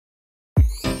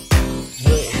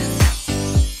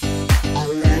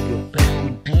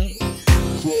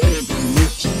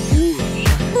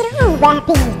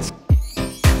LilUberBitch.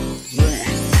 Yeah,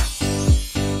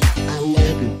 I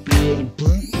love you,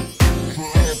 baby.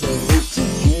 Forever with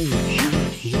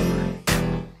you.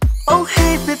 Oh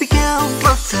hey baby girl,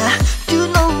 what's up? Do you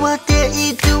know what there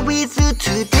is to with you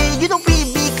today? You don't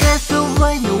be because so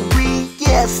I know we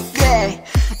yesterday.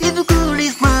 It's a good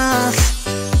Christmas.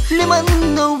 Let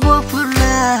me know what for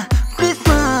love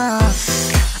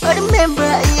Christmas. I remember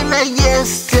it like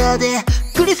yesterday.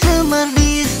 Christmas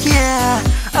this year.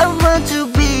 I want to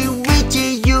be with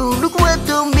you. Look what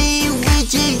on me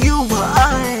with you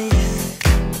eyes.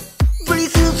 Pretty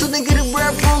soon so they get a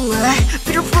rap for me.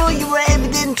 Beautiful you are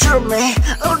evident to me.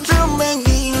 Oh to make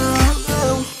you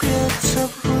get so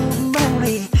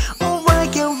lonely. Oh I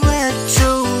can't wait to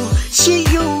see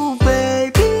you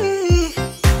baby.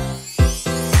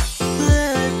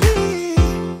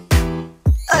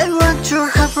 I want to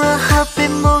have a happy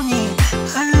morning.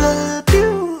 I love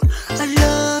you, I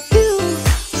love you,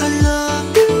 I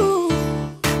love you.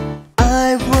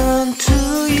 I want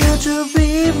you to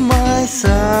be my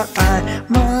side,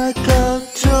 my girl,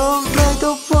 light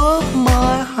above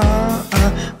my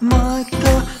heart, my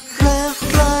girl, left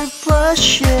like bright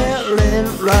sharing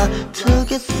light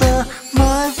together.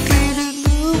 My feeling,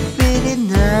 you feeling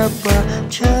never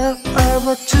change. I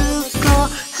want to go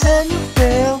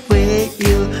anywhere with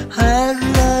you. I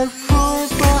love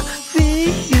forever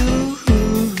with you.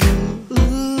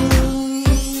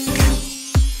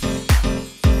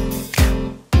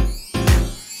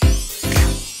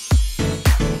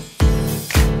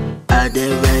 I'd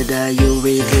rather you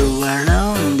with you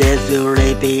alone. That's your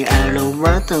baby. I don't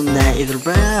want to night is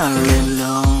very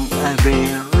long. I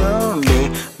feel lonely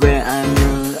when I'm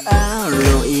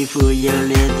alone. If you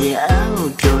let it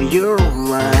out to your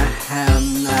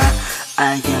hand,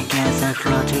 I can get so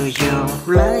close to you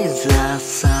like the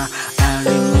sun. I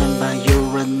remember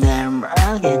your name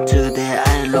again today.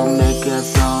 I don't make a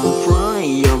song for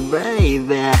you,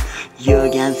 baby. You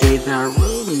can see the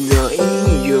window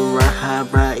in your heart,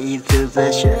 but it's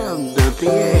the shadow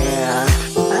there.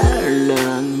 I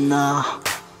don't know.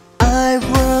 I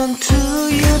want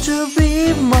you to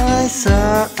be my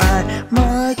side,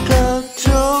 my girl,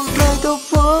 light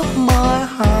above my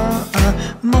heart,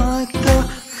 my girl,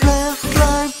 left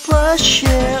like bright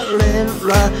sharing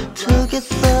light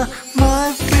together.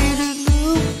 My feeling,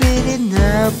 you feeling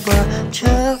never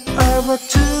change. I want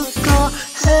to go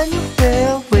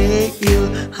anywhere with you.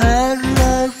 I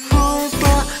love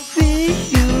forever with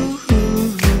you.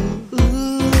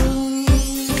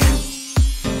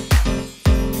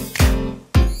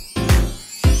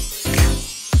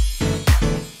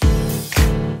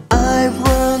 I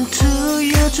want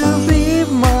you to be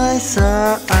my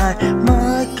side,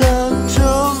 my girl,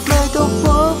 light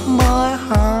above my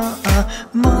heart,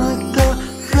 my girl,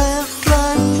 left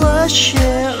like bright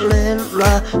sharing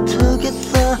light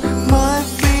together. My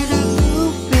feeling,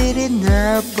 you feeling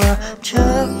never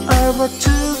change. I want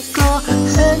to go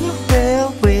anywhere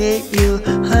with you.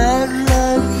 I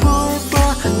love forever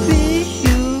with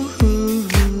you.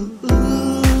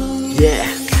 Yeah,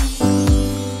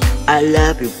 I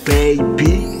love you,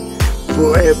 baby.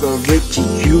 Forever with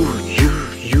you.